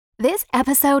This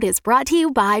episode is brought to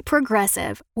you by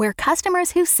Progressive, where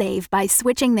customers who save by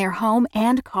switching their home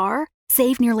and car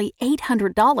save nearly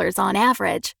 $800 on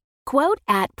average. Quote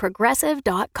at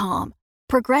progressive.com.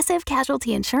 Progressive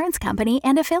Casualty Insurance Company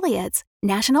and Affiliates.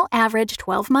 National average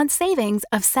 12-month savings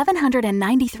of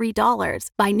 $793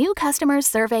 by new customers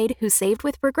surveyed who saved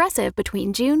with Progressive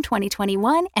between June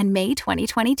 2021 and May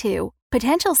 2022.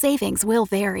 Potential savings will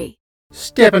vary.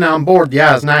 Stepping on board the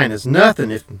Oz-9 is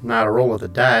nothing if not a roll of the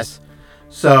dice.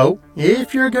 So,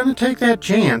 if you're going to take that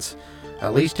chance,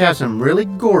 at least have some really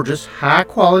gorgeous,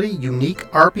 high-quality, unique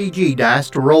RPG dice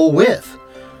to roll with.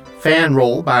 Fan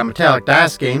Roll by Metallic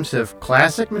Dice Games have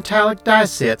classic metallic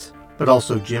dice sets, but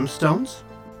also gemstones,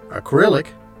 acrylic,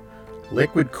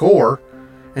 liquid core,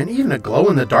 and even a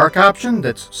glow-in-the-dark option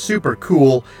that's super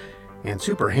cool and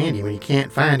super handy when you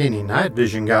can't find any night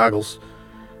vision goggles.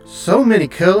 So many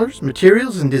colors,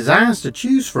 materials, and designs to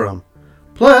choose from.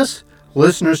 Plus,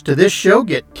 listeners to this show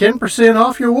get 10%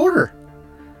 off your order.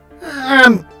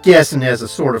 I'm guessing as a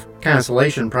sort of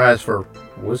consolation prize for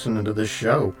listening to this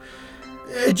show.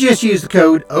 Just use the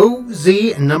code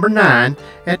OZ9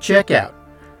 at checkout.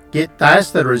 Get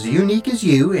dice that are as unique as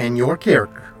you and your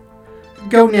character.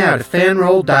 Go now to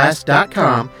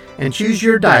fanrolldice.com and choose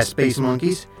your dice, Space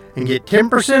Monkeys, and get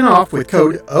 10% off with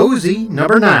code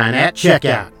OZ9 at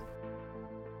checkout.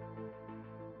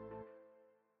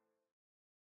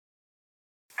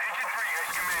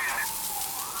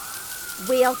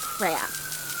 Well, crap.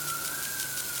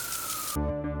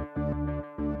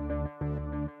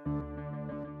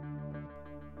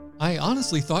 I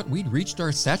honestly thought we'd reached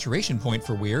our saturation point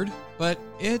for weird, but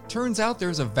it turns out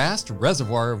there's a vast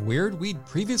reservoir of weird we'd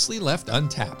previously left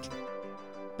untapped.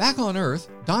 Back on Earth,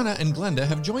 Donna and Glenda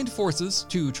have joined forces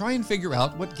to try and figure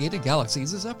out what Gated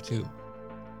Galaxies is up to.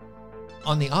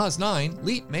 On the Oz-9,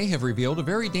 Leap may have revealed a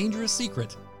very dangerous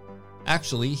secret.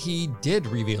 Actually, he did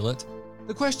reveal it.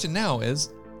 The question now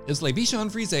is Le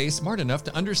Bichon Frise smart enough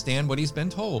to understand what he's been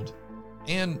told?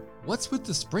 And what's with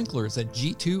the sprinklers at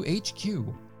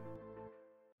G2HQ?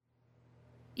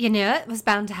 You knew it was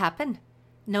bound to happen.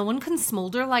 No one can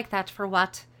smoulder like that for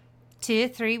what? 2 or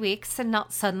 3 weeks and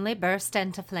not suddenly burst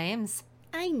into flames.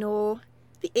 I know.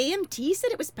 The AMT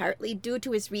said it was partly due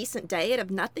to his recent diet of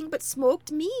nothing but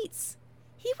smoked meats.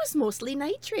 He was mostly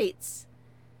nitrates.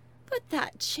 But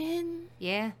that chin...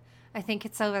 Yeah, I think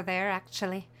it's over there,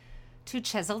 actually. Too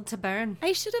chiseled to burn.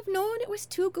 I should have known it was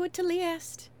too good to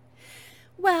last.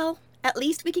 Well, at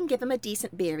least we can give him a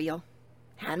decent burial.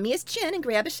 Hand me his chin and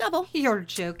grab a shovel. You're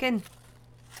joking.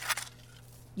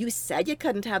 You said you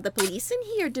couldn't have the police in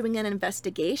here doing an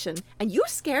investigation, and you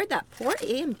scared that poor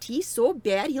AMT so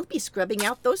bad he'll be scrubbing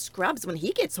out those scrubs when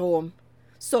he gets home.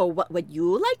 So what would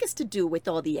you like us to do with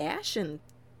all the ash and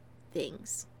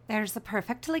things? There's a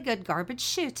perfectly good garbage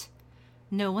chute.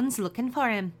 No one's looking for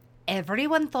him.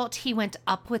 Everyone thought he went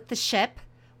up with the ship,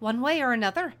 one way or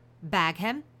another. Bag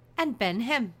him and bin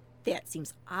him. That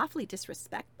seems awfully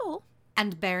disrespectful.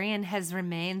 And burying his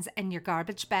remains in your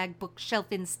garbage bag bookshelf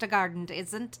Instagarden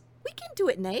isn't. We can do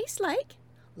it nice, like.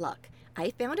 Look,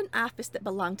 I found an office that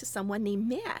belonged to someone named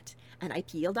Matt, and I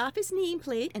peeled off his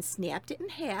nameplate and snapped it in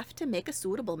half to make a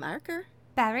suitable marker.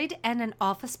 Buried in an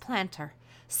office planter,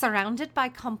 surrounded by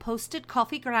composted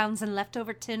coffee grounds and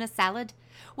leftover tuna salad,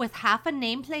 with half a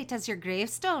nameplate as your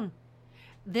gravestone.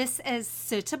 This is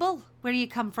suitable where you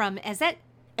come from, is it?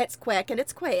 It's quick and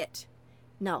it's quiet.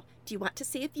 Now, do you want to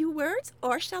say a few words,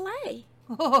 or shall I?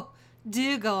 Oh,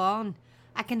 do go on.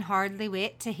 I can hardly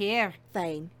wait to hear.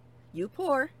 Fine. You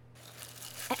pour.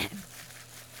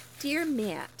 Dear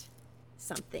Matt,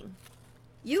 something.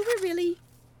 You were really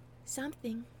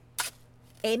something.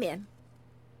 Amen.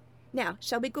 Now,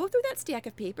 shall we go through that stack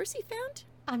of papers he found?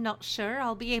 I'm not sure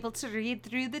I'll be able to read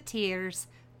through the tears,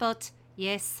 but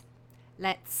yes,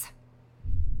 let's.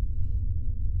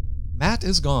 Matt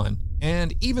is gone,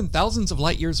 and even thousands of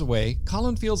light years away,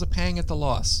 Colin feels a pang at the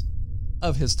loss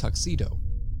of his tuxedo.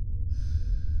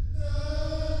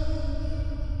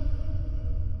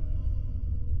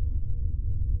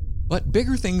 But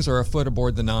bigger things are afoot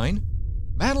aboard the Nine.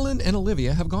 Madeline and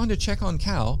Olivia have gone to check on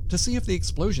Cal to see if the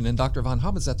explosion in Dr. von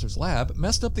Habensetzer's lab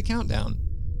messed up the countdown,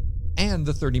 and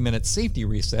the 30-minute safety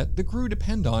reset the crew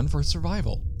depend on for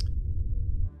survival.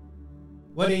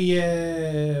 What are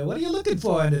you looking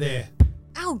for under there?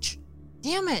 Ouch!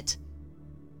 Damn it!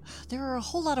 There are a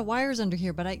whole lot of wires under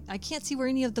here, but I can't see where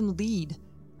any of them lead.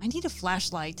 I need a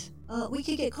flashlight. We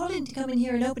could get Colin to come in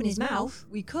here and open his mouth.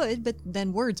 We could, but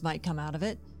then words might come out of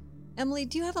it. Emily,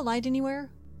 do you have a light anywhere?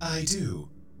 I do.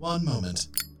 One moment.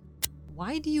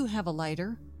 Why do you have a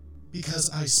lighter? Because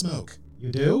I smoke.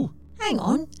 You do? Hang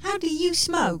on, how do you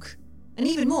smoke? And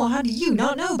even more, how do you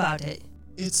not know about it?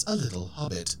 It's a little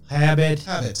hobbit. Habit.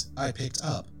 Habit I picked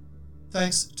up.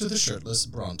 Thanks to the shirtless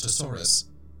Brontosaurus.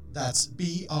 That's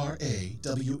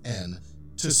B-R-A-W-N,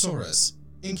 Tosaurus,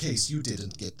 in case you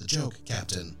didn't get the joke,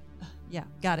 Captain. Yeah,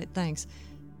 got it, thanks.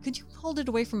 Could you hold it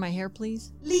away from my hair,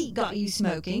 please? Lee got you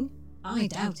smoking? I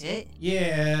doubt it.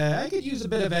 Yeah, I could use a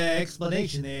bit of an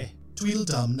explanation there.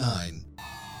 Tweedledum 9.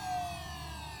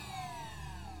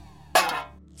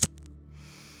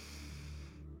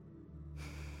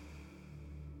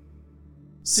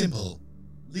 Simple.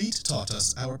 Leet taught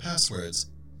us our passwords.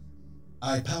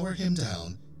 I power him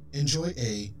down, enjoy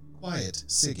a quiet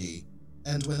ciggy,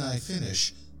 and when I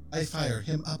finish, I fire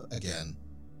him up again.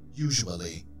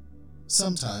 Usually.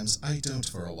 Sometimes I don't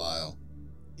for a while.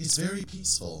 It's very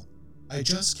peaceful. I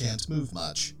just can't move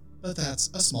much, but that's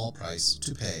a small price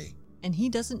to pay. And he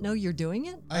doesn't know you're doing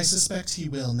it? I suspect he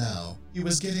will now. He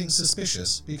was getting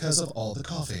suspicious because of all the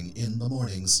coughing in the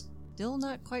mornings. Still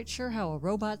not quite sure how a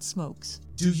robot smokes.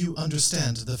 Do you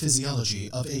understand the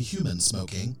physiology of a human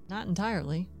smoking? Not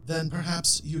entirely. Then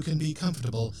perhaps you can be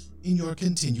comfortable in your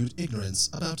continued ignorance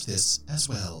about this as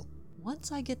well.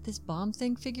 Once I get this bomb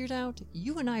thing figured out,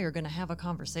 you and I are going to have a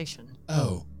conversation.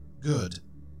 Oh, good.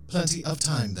 Plenty of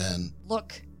time then.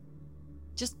 Look,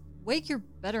 just wake your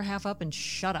better half up and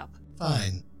shut up.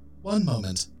 Fine. One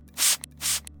moment.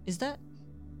 Is that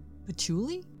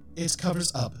patchouli? It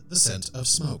covers up the scent of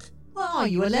smoke. What are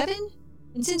you, 11?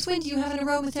 And since when do you have an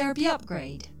aromatherapy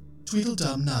upgrade?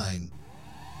 Tweedledum 9.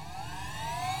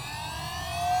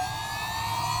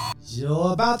 So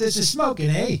about this is smoking,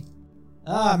 eh?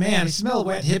 Ah, man, I smell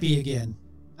wet hippie again.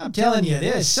 I'm telling you,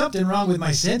 there's something wrong with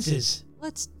my senses.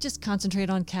 Let's just concentrate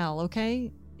on Cal,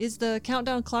 okay? Is the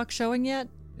countdown clock showing yet?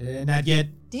 Not yet.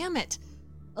 Damn it!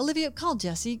 Olivia, call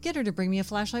Jessie. Get her to bring me a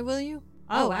flashlight, will you?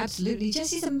 Oh, absolutely.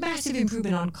 Jessie's a massive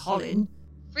improvement on Colin.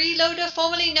 Freeloader,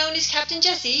 formerly known as Captain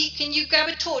Jessie, can you grab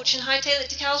a torch and hightail it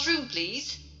to Cal's room,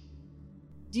 please?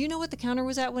 Do you know what the counter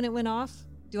was at when it went off?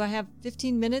 Do I have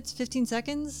 15 minutes, 15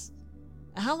 seconds?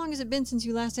 How long has it been since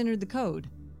you last entered the code?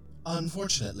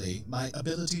 Unfortunately, my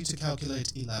ability to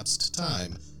calculate elapsed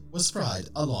time was fried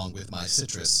along with my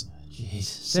citrus. Jeez,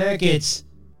 circuits.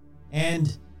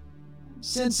 And I'm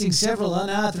sensing several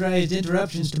unauthorized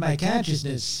interruptions to my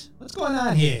consciousness. What's going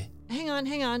on here? Hang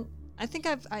on. I think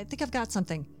I've got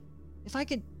something. If I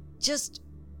could just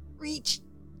reach.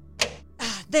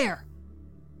 There.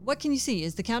 What can you see?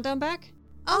 Is the countdown back?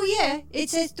 Oh yeah, it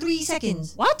says 3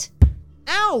 seconds. What?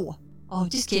 Ow! Oh,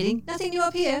 just kidding. Nothing new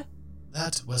up here.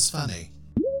 That was funny.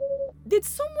 Did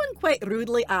someone quite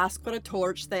rudely ask for a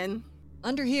torch then?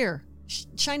 Under here.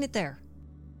 Shine it there.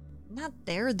 Not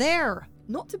there, there!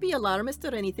 Not to be alarmist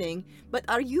or anything, but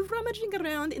are you rummaging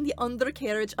around in the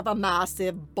undercarriage of a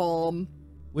massive bomb?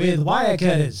 With wire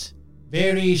cutters.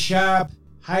 Very sharp,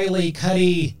 highly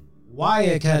cutty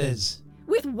wire cutters.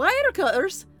 With wire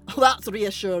cutters? Oh, that's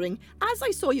reassuring, as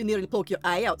I saw you nearly poke your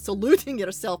eye out saluting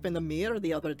yourself in the mirror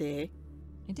the other day.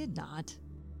 I did not.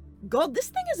 God, this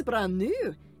thing is brand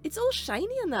new. It's all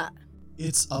shiny and that.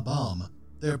 It's a bomb.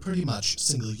 They're pretty much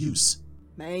single use.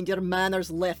 Mind your manners,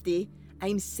 Lefty.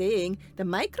 I'm saying the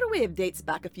microwave dates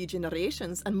back a few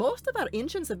generations, and most of our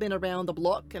engines have been around the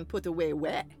block and put away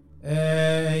wet.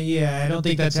 Yeah, I don't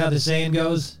think that's how the saying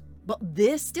goes. But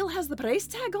this still has the price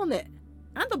tag on it.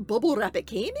 And the bubble wrap it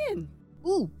came in.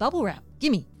 Ooh, bubble wrap.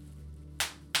 Gimme.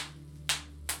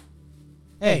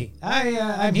 Hey,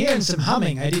 I'm hearing some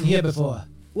humming I didn't hear before.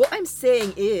 What I'm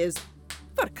saying is,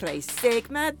 for Christ's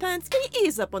sake, Mad Pants, can you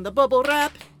ease up on the bubble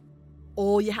wrap?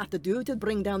 All you have to do to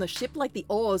bring down a ship like the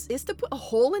Oz is to put a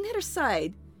hole in her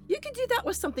side. You could do that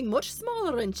with something much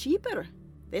smaller and cheaper.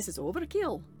 This is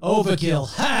overkill. Overkill.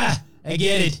 Ha! I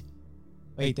get it.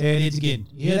 Wait, there it is again.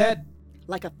 You hear that?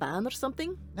 Like a fan or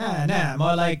something? Nah,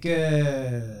 more like,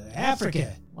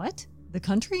 Africa. What? The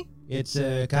country? It's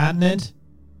a continent?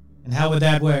 And how would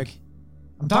that work?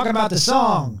 I'm talking about the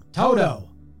song, Toto.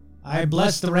 I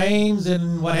bless the rains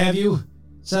and what have you.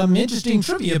 Some interesting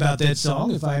trivia about that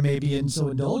song, if I may be so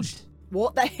indulged.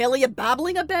 What the hell are you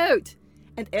babbling about?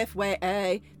 And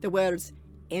FYI, the words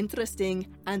interesting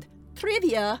and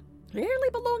trivia rarely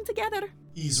belong together.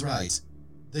 He's right.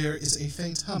 There is a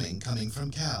faint humming coming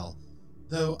from Cal,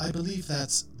 though I believe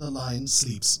that's The Line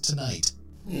Sleeps Tonight.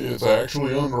 It's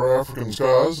actually Under African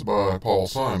Skies by Paul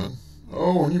Simon.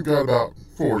 Oh, and you've got about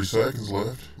 40 seconds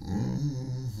left.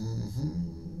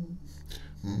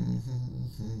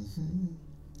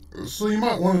 So you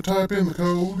might want to type in the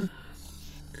code.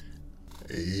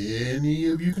 Any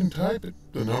of you can type it.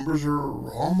 The numbers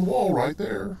are on the wall right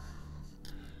there.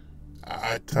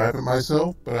 I type it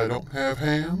myself, but I don't have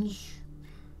hands.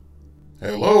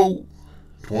 Hello?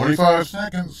 25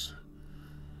 seconds.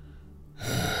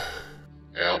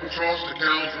 Albatross to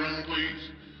Cal's room,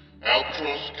 please.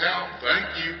 Albatross to Cal,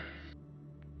 thank you.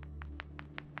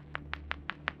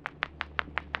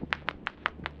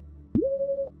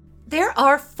 There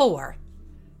are 4.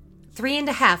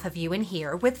 3.5 of you in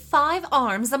here with 5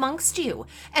 arms amongst you,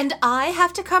 and I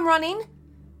have to come running?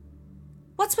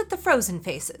 What's with the frozen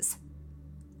faces?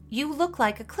 You look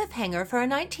like a cliffhanger for a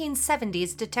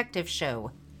 1970s detective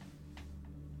show.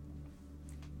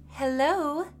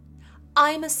 Hello?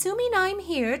 I'm assuming I'm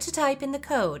here to type in the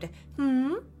code.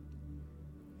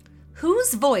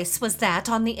 Whose voice was that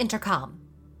on the intercom?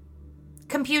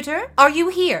 Computer, are you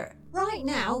here? Right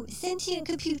now, sentient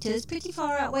computers pretty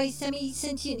far outweigh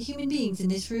semi-sentient human beings in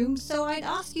this room, so I'd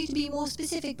ask you to be more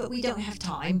specific, but we don't have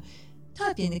time.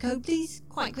 Type in the code, please,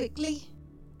 quite quickly.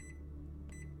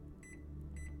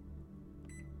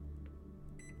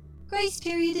 Grace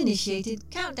period initiated.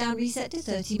 Countdown reset to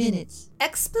 30 minutes.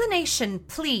 Explanation,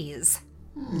 please.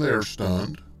 They're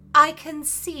stunned. I can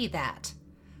see that.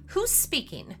 Who's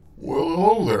speaking? Well,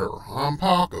 hello there. I'm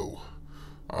Paco.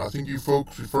 I think you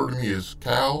folks refer to me as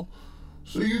Cal,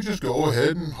 so you just go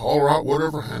ahead and holler out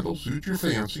whatever handle suits your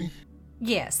fancy.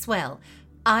 Yes, well,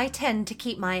 I tend to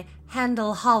keep my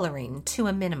handle hollering to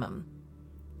a minimum.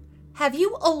 Have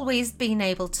you always been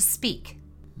able to speak?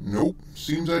 Nope,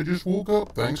 seems I just woke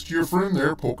up thanks to your friend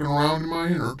there poking around in my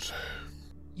innards.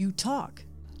 You talk.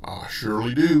 I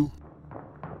surely do.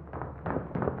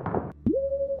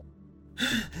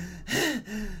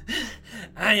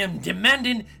 I am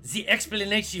demanding the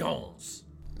explanations.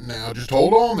 Now just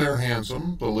hold on there,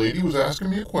 handsome. The lady was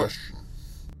asking me a question.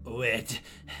 Wait.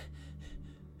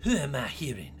 Who am I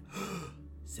hearing?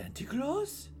 Santa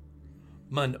Claus?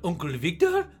 My Uncle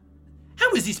Victor?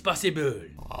 How is this possible?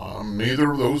 I'm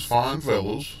neither of those fine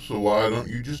fellows, so why don't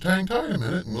you just hang tight a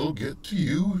minute and we'll get to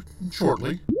you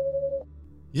shortly.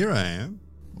 Here I am.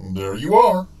 There you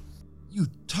are. You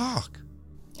talk.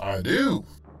 I do.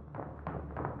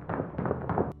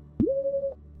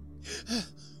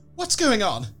 What's going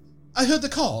on? I heard the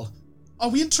call. Are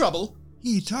we in trouble?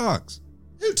 He talks.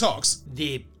 Who talks?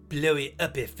 The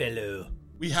blowy-uppy fellow.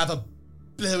 We have a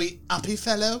blowy-uppy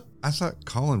fellow? I thought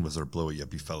Colin was our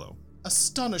blowy-uppy fellow.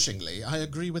 Astonishingly, I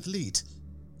agree with Leet.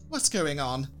 What's going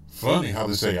on? Funny how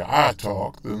they say I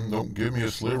talk, then don't give me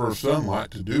a sliver of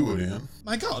sunlight to do it in.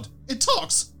 My God, it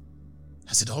talks!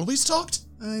 Has it always talked?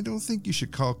 I don't think you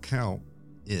should call Cal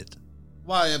it.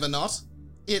 Why ever not?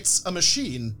 It's a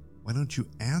machine. Why don't you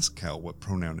ask Cal what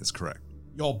pronoun is correct?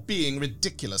 You're being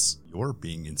ridiculous. You're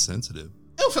being insensitive.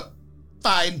 Oh,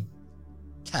 fine.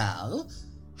 Cal,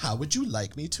 how would you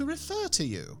like me to refer to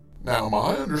you? Now,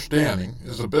 my understanding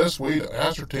is the best way to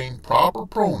ascertain proper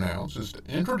pronouns is to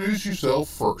introduce yourself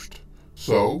first.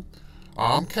 So,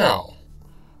 I'm Cal.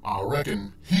 I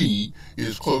reckon he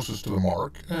is closest to the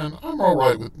mark, and I'm all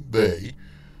right with they.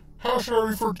 How should I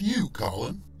refer to you,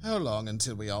 Colin? How long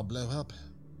until we all blow up?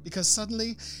 Because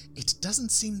suddenly, it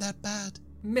doesn't seem that bad.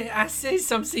 May I say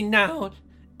something now?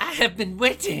 I have been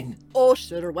waiting. Oh,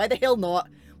 sure, why the hell not?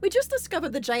 We just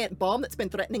discovered the giant bomb that's been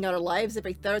threatening our lives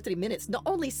every 30 minutes not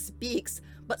only speaks,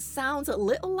 but sounds a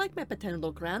little like my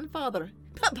paternal grandfather.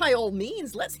 But by all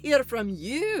means, let's hear from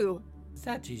you.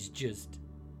 That is just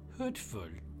hurtful.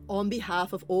 On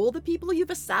behalf of all the people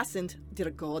you've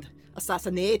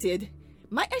assassinated,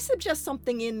 might I suggest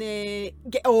something in,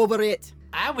 get over it?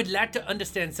 I would like to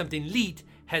understand something Leet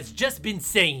has just been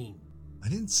saying. I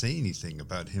didn't say anything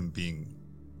about him being,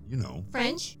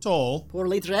 French? Tall.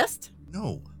 Poorly dressed?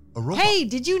 No, a robot. Hey,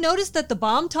 did you notice that the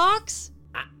bomb talks?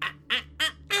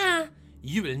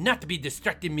 You will not be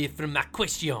distracting me from my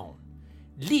question.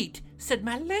 Leet said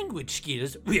my language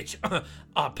skills, which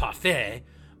are parfait,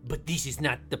 but this is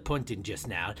not the point in just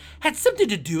now, had something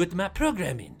to do with my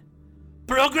programming.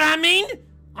 Programming?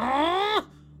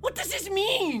 What does this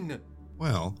mean?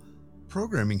 Well,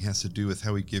 programming has to do with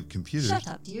how we give computers... Shut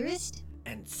up, dearest.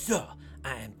 And so,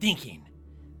 I am thinking,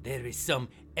 there is some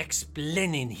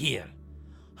explaining here.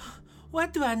 Why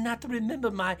do I not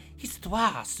remember my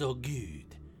histoire so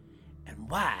good? And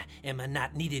why am I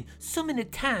not needing so many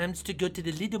times to go to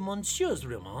the little monsieur's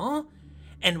room, huh?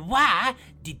 And why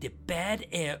did the bad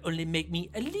air only make me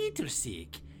a little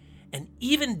sick? And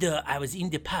even though I was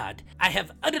in the pod, I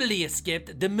have utterly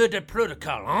escaped the murder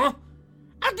protocol, huh?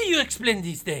 How do you explain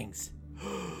these things?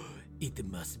 It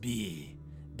must be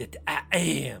that I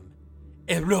am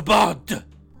a robot.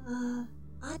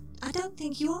 I don't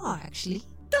think you are, actually.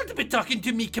 Don't be talking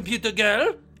to me, computer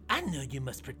girl. I know you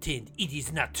must pretend it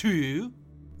is not true.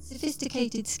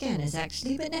 Sophisticated scanners,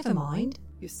 actually, but never mind.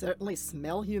 You certainly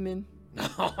smell human.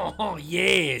 Oh,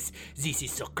 yes, this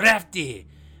is so crafty.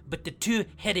 but the two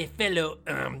hairy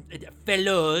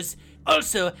fellows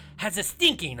also has a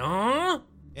stinking, huh?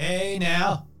 Hey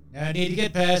now, I need to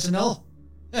get personal.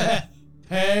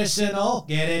 Personal,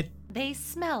 get it? They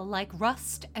smell like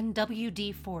rust and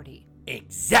WD-40.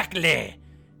 Exactly.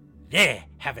 They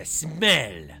have a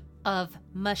smell. Of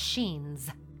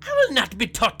machines. I will not be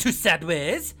taught to sad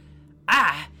ways.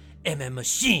 I am a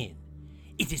machine.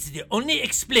 It is the only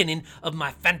explaining of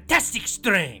my fantastic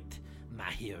strength,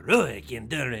 my heroic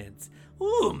endurance,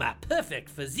 ooh, my perfect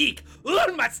physique,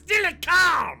 ooh, my still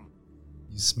calm.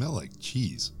 You smell like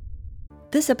cheese.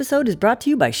 This episode is brought to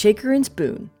you by Shaker and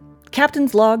Spoon.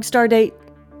 Captain's log, stardate,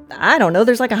 I don't know,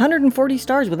 there's like 140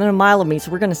 stars within a mile of me, so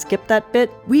we're going to skip that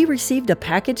bit. We received a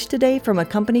package today from a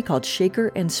company called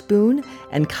Shaker and Spoon,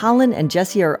 and Colin and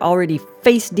Jesse are already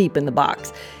face deep in the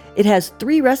box. It has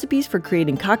 3 recipes for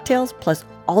creating cocktails, plus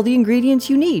all the ingredients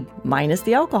you need, minus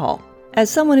the alcohol. As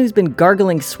someone who's been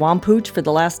gargling swamp hooch for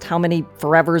the last how many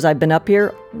forevers I've been up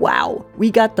here, wow,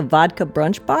 we got the vodka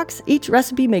brunch box. Each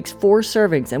recipe makes 4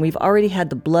 servings, and we've already had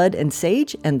the blood and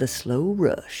sage and the slow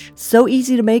rush. So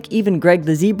easy to make, even Greg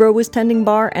the Zebra was tending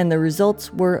bar, and the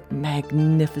results were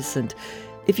magnificent.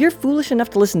 If you're foolish enough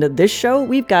to listen to this show,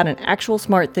 we've got an actual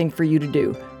smart thing for you to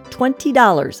do.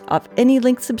 $20 off any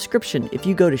link subscription if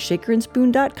you go to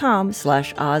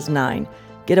shakerandspoon.com/Oz9.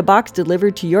 Get a box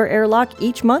delivered to your airlock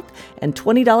each month and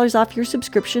 $20 off your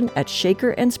subscription at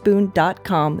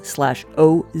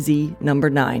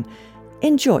shakerandspoon.com/OZ9.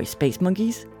 Enjoy, Space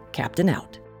Monkeys. Captain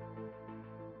out.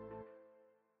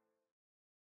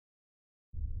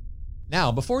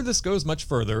 Now, before this goes much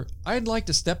further, I'd like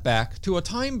to step back to a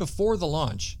time before the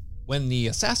launch, when the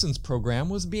Assassins program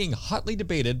was being hotly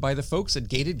debated by the folks at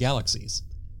Gated Galaxies.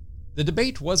 The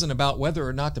debate wasn't about whether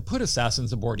or not to put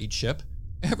assassins aboard each ship.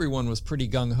 Everyone was pretty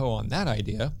gung-ho on that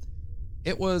idea.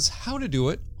 It was how to do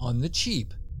it on the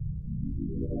cheap.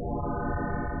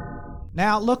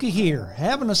 Now, looky here.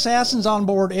 Having assassins on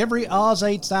board every Oz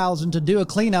 8000 to do a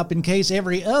cleanup in case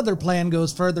every other plan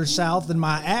goes further south than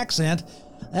my accent,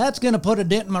 that's going to put a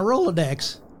dent in my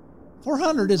Rolodex.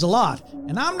 400 is a lot,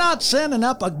 and I'm not sending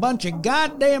up a bunch of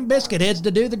goddamn biscuit heads to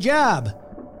do the job.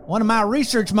 One of my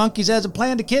research monkeys has a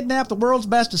plan to kidnap the world's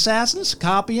best assassins,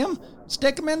 copy them,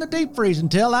 stick them in the deep freeze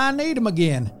until I need them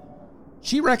again.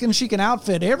 She reckons she can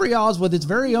outfit every Oz with its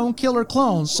very own killer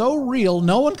clones, so real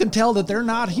no one can tell that they're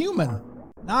not human.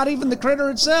 Not even the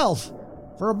critter itself.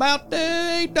 For about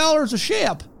 $8 a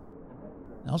ship.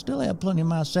 I'll still have plenty of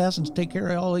my assassins take care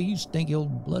of all of you stinky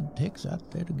old blood ticks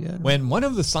out there together. When one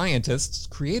of the scientists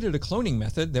created a cloning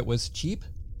method that was cheap,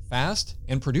 fast,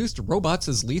 and produced robots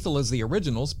as lethal as the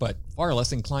originals but far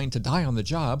less inclined to die on the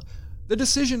job, the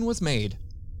decision was made.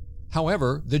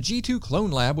 However, the G2 clone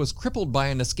lab was crippled by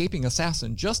an escaping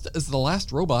assassin just as the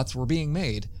last robots were being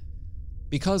made.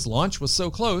 Because launch was so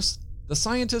close, the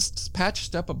scientists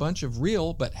patched up a bunch of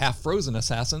real but half-frozen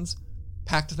assassins,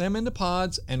 packed them into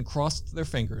pods, and crossed their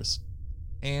fingers.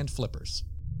 And flippers.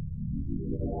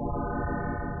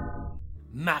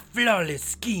 My flawless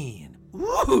skin.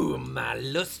 Ooh, my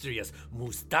lustrous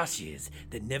moustaches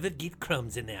that never get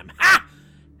crumbs in them. Ha!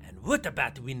 And what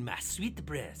about when my sweet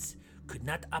breasts could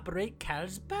not operate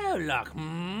Cal's biolock,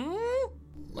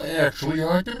 Actually,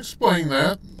 I can explain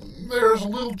that. There's a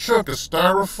little chunk of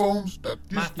styrofoams that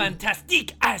My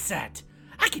fantastic eyesight!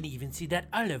 I can even see that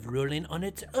olive rolling on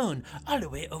its own all the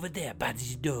way over there by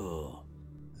this door.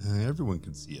 Everyone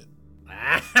can see it.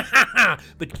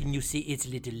 But can you see its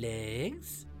little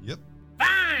legs? Yep.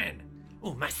 Fine!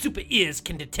 Oh, my super ears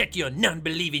can detect your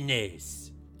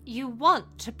non-believingness. You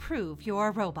want to prove you're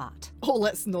a robot. Oh,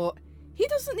 let's not. He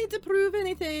doesn't need to prove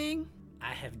anything.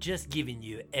 I have just given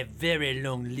you a very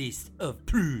long list of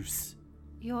proofs.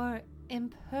 Your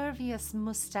impervious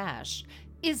mustache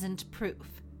isn't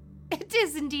proof. It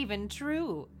isn't even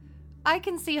true. I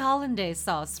can see hollandaise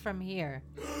sauce from here.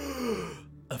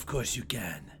 Of course you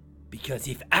can. Because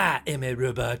if I am a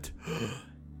robot,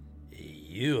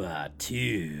 you are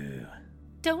too.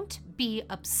 Don't be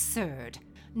absurd.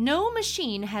 No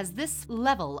machine has this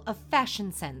level of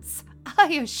fashion sense,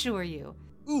 I assure you.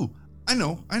 Ooh, I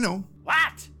know.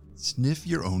 What? Sniff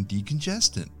your own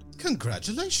decongestant.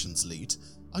 Congratulations, Leet,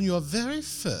 on your very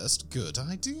first good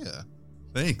idea.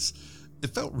 Thanks.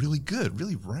 It felt really good,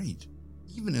 really right.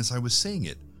 Even as I was saying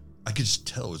it, I could just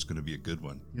tell it was going to be a good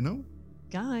one, you know?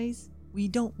 Guys, we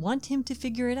don't want him to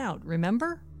figure it out,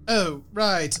 remember? Oh,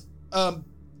 right.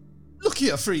 Look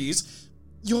here, Freeze.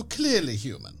 You're clearly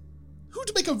human.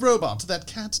 Who'd make a robot that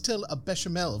can't tell a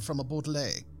bechamel from a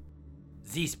Baudelaire?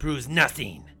 This proves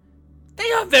nothing.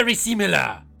 They are very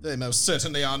similar. They most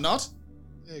certainly are not.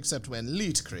 Except when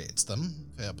Leet creates them.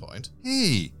 Fair point.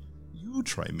 Hey, You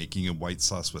try making a white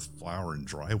sauce with flour and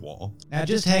drywall. Now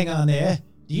just hang on there.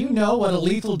 Do you know what a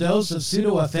lethal dose of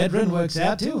pseudoephedrine works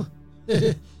out to?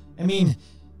 I mean,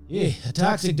 a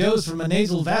toxic dose from a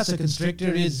nasal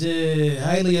vasoconstrictor is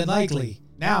highly unlikely.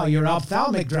 Now, your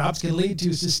ophthalmic drops can lead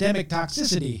to systemic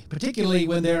toxicity, particularly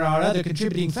when there are other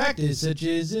contributing factors such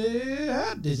as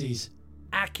heart disease.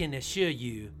 I can assure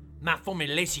you, my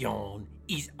formulation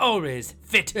is always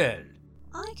fatal.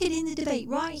 I could end the debate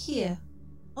right here.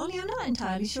 Only I'm not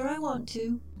entirely sure I want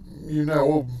to. You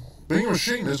know, being a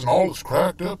machine isn't all it's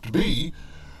cracked up to be.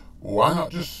 Why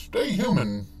not just stay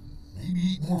human? Maybe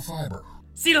eat more fiber.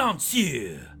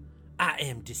 Silencieux! I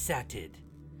am decided.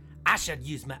 I shall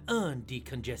use my own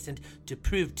decongestant to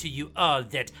prove to you all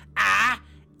that I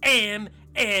am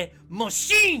a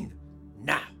machine!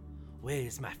 Now, where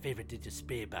is my favorite little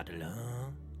spray bottle,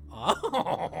 huh?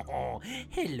 Oh,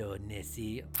 hello,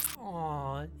 Nessie.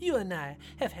 Oh, you and I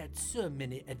have had so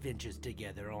many adventures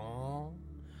together,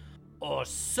 or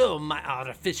so my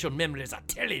artificial memories are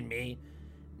telling me.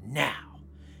 Now,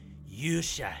 you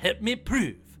shall help me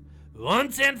prove,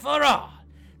 once and for all,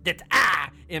 that I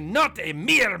am not a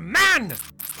mere man!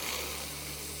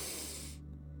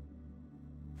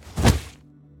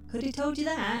 Could have told you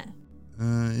that.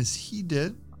 Is he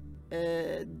dead?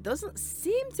 Doesn't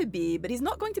seem to be, but he's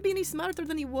not going to be any smarter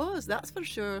than he was, that's for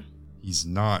sure. He's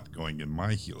not going in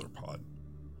my healer pod.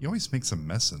 He always makes a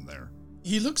mess in there.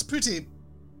 He looks pretty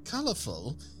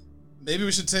colorful. Maybe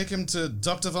we should take him to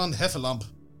Dr. Von Heffalump.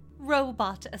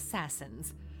 Robot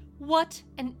assassins. What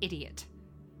an idiot.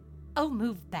 Oh,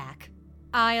 move back.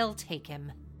 I'll take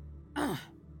him.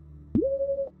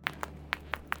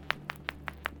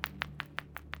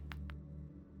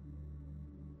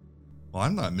 Well,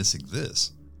 I'm not missing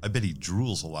this. I bet he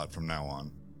drools a lot from now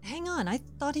on. Hang on, I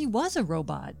thought he was a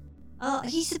robot.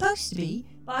 He's supposed to be,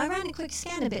 but I ran a quick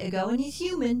scan a bit ago and he's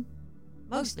human.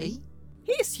 Mostly.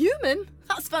 He's human?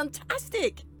 That's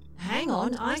fantastic! Hang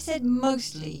on, I said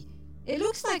mostly. It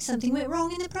looks like something went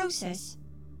wrong in the process.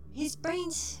 His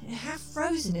brain's half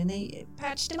frozen and they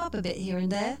patched him up a bit here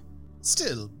and there.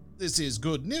 Still, this is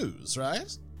good news,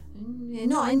 right?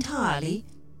 Not entirely.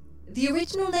 The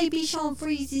original Le Bichon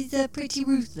Freeze is pretty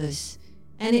ruthless,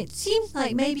 and it seems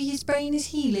like maybe his brain is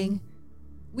healing.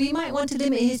 We might want to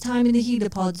limit his time in the healer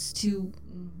pods to,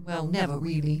 well, never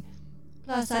really.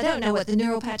 Plus, I don't know what the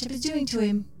neural patch-up is doing to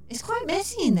him. It's quite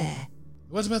messy in there.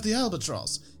 What about the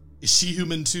albatross? Is she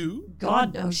human too?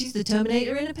 God, no, she's the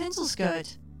Terminator in a pencil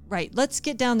skirt. Right, let's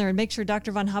get down there and make sure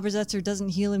Dr. Von Habersetzer doesn't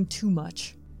heal him too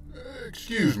much.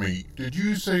 Excuse me, did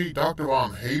you say Dr.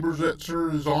 Von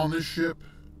Habersetzer is on this ship?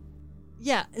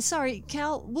 Yeah, sorry,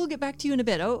 Cal, we'll get back to you in a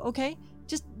bit, okay?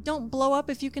 Just don't blow up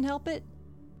if you can help it.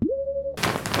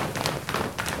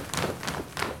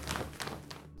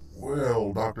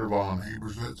 Well, Dr. Von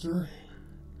Habersetzer,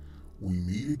 we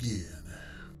meet again.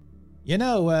 You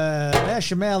know,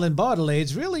 bechamel and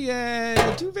bordelade's really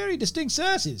two very distinct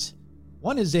sauces.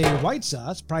 One is a white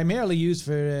sauce, primarily used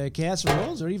for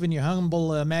casseroles or even your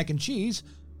humble mac and cheese,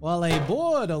 while a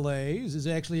bordelaise is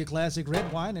actually a classic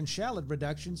red wine and shallot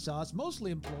reduction sauce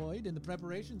mostly employed in the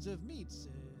preparations of meats.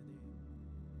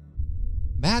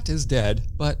 Matt is dead,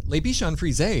 but Le Bichon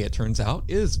Frise, it turns out,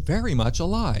 is very much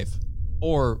alive.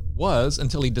 Or was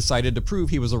until he decided to prove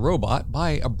he was a robot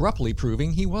by abruptly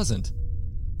proving he wasn't.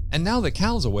 And now that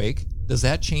Cal's awake, does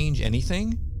that change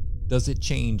anything? Does it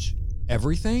change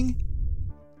everything?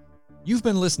 You've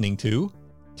been listening to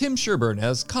Tim Sherburne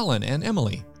as Colin and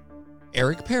Emily,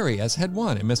 Eric Perry as Head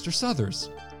 1 and Mr. Southers,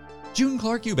 June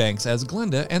Clark Eubanks as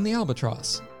Glenda and the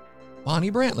Albatross,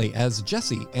 Bonnie Brantley as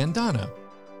Jessie and Donna,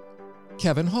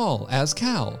 Kevin Hall as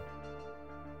Cal,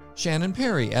 Shannon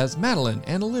Perry as Madeline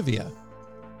and Olivia,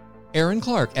 Aaron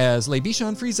Clark as Le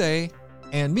Bichon Frise,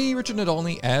 and me, Richard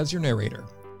Nadolny, as your narrator.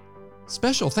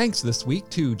 Special thanks this week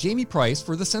to Jamie Price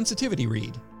for the sensitivity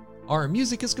read. Our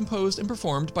music is composed and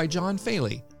performed by John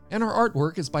Faley, and our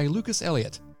artwork is by Lucas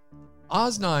Elliott.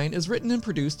 Oz 9 is written and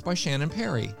produced by Shannon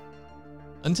Perry.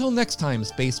 Until next time,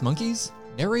 Space Monkeys,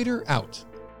 narrator out.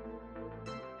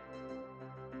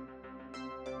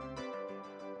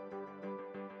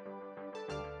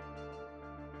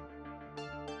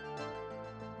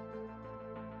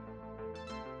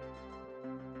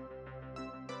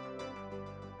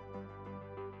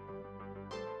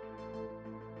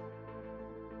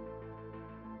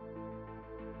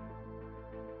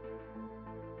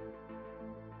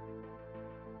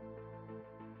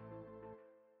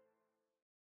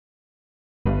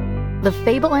 The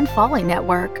Fable and Folly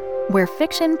Network, where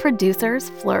fiction producers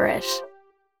flourish.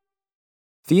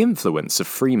 The influence of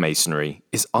Freemasonry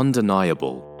is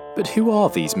undeniable, but who are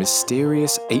these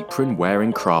mysterious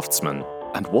apron-wearing craftsmen?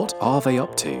 And what are they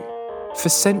up to? For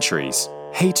centuries,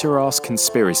 hater-ass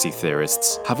conspiracy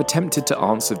theorists have attempted to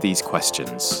answer these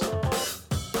questions.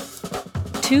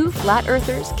 2 Flat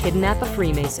Earthers Kidnap a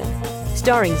Freemason,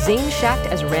 starring Zane Schacht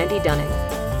as Randy Dunning,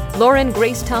 Lauren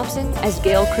Grace Thompson as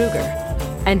Gail Kruger,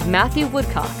 and Matthew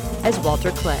Woodcock as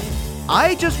Walter Clay.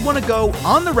 I just want to go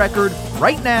on the record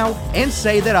right now and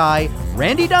say that I,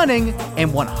 Randy Dunning,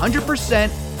 am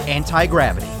 100%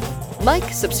 anti-gravity.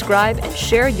 Like, subscribe, and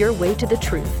share your way to the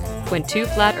truth when 2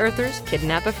 Flat Earthers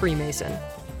Kidnap a Freemason.